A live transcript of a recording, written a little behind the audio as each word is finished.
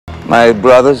my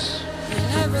brothers,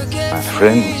 my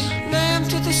friends.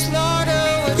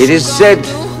 It is said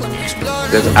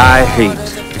that I hate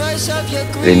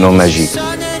les noms magiques,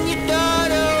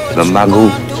 the magou,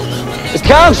 the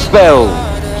count spell.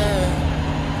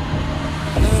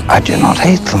 I do not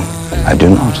hate them. I do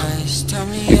not.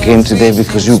 You came today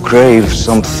because you crave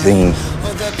something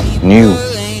new,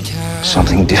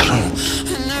 something different.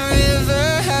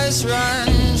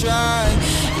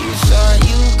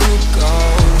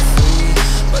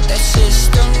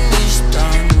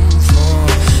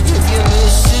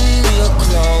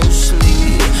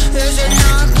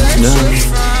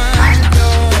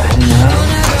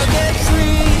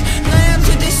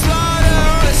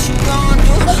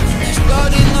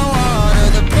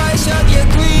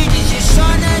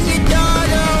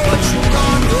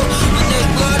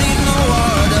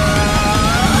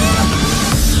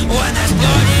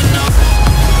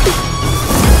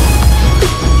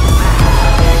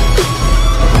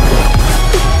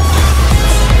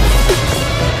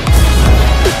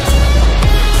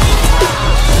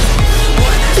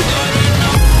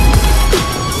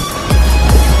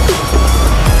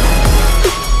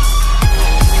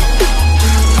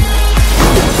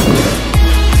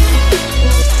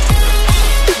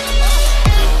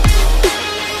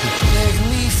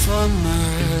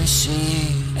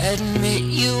 Admit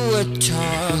you were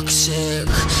toxic.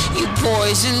 You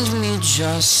poisoned me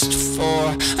just for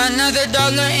another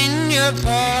dollar in your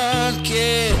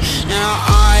pocket. Now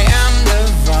I am the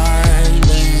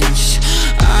violence,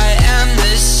 I am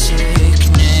the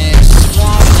sickness.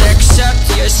 Won't accept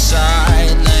your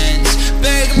silence.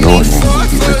 Beg me for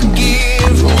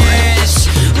forgiveness.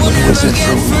 We'll never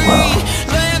get free.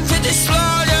 Lamb to the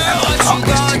slaughter. What you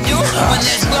gonna do when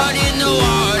there's blood in the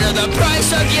water? The price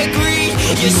of your greed.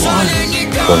 Your son and your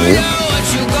daughter, what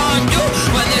you gonna do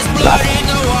when there's blood in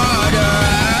the water?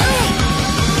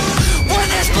 When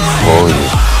there's blood in the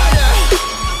water.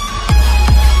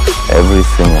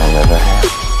 Everything I never had.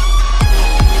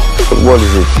 But what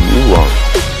is it you want,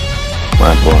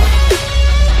 my boy?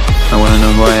 I want to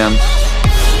know who I am.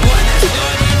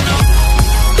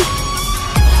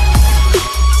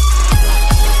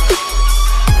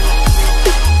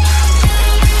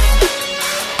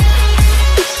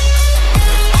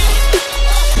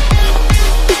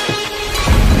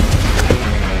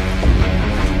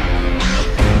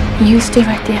 You stay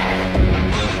right there.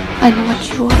 I know what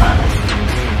you are.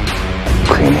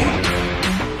 Queenie,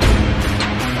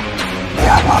 we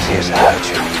are not here to hurt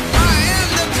you.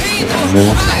 We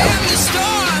want to help you.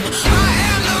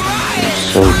 You're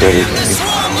so very, very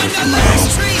far away from home.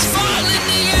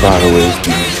 Far away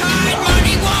from me.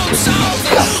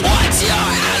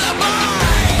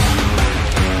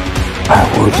 I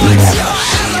would never see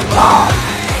you harm.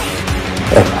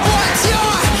 Ever.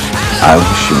 I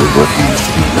wish you were working with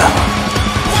me now.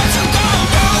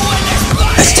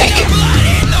 Let's take it.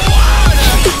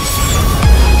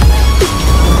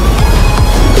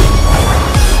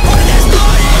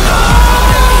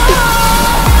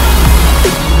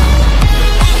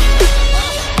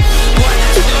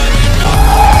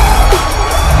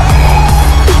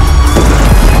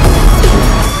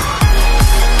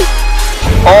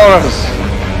 Auras,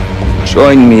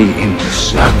 join me in the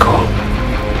circle.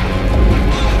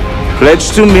 Pledge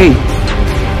to me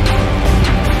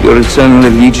your eternal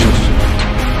allegiance,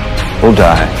 or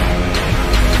die.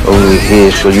 Only here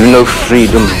shall you know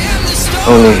freedom.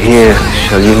 Only here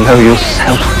shall you know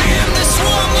yourself.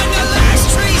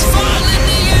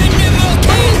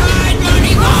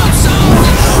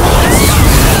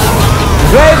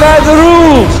 Play by the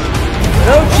rules.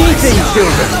 No cheating,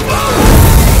 children.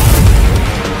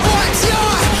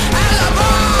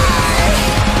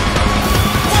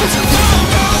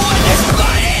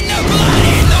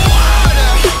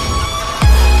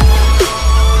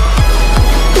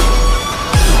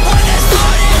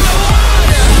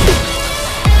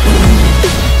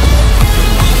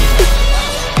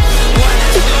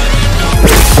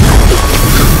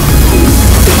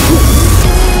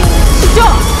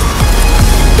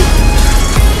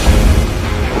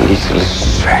 Little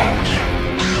strange,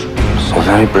 so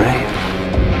very brave.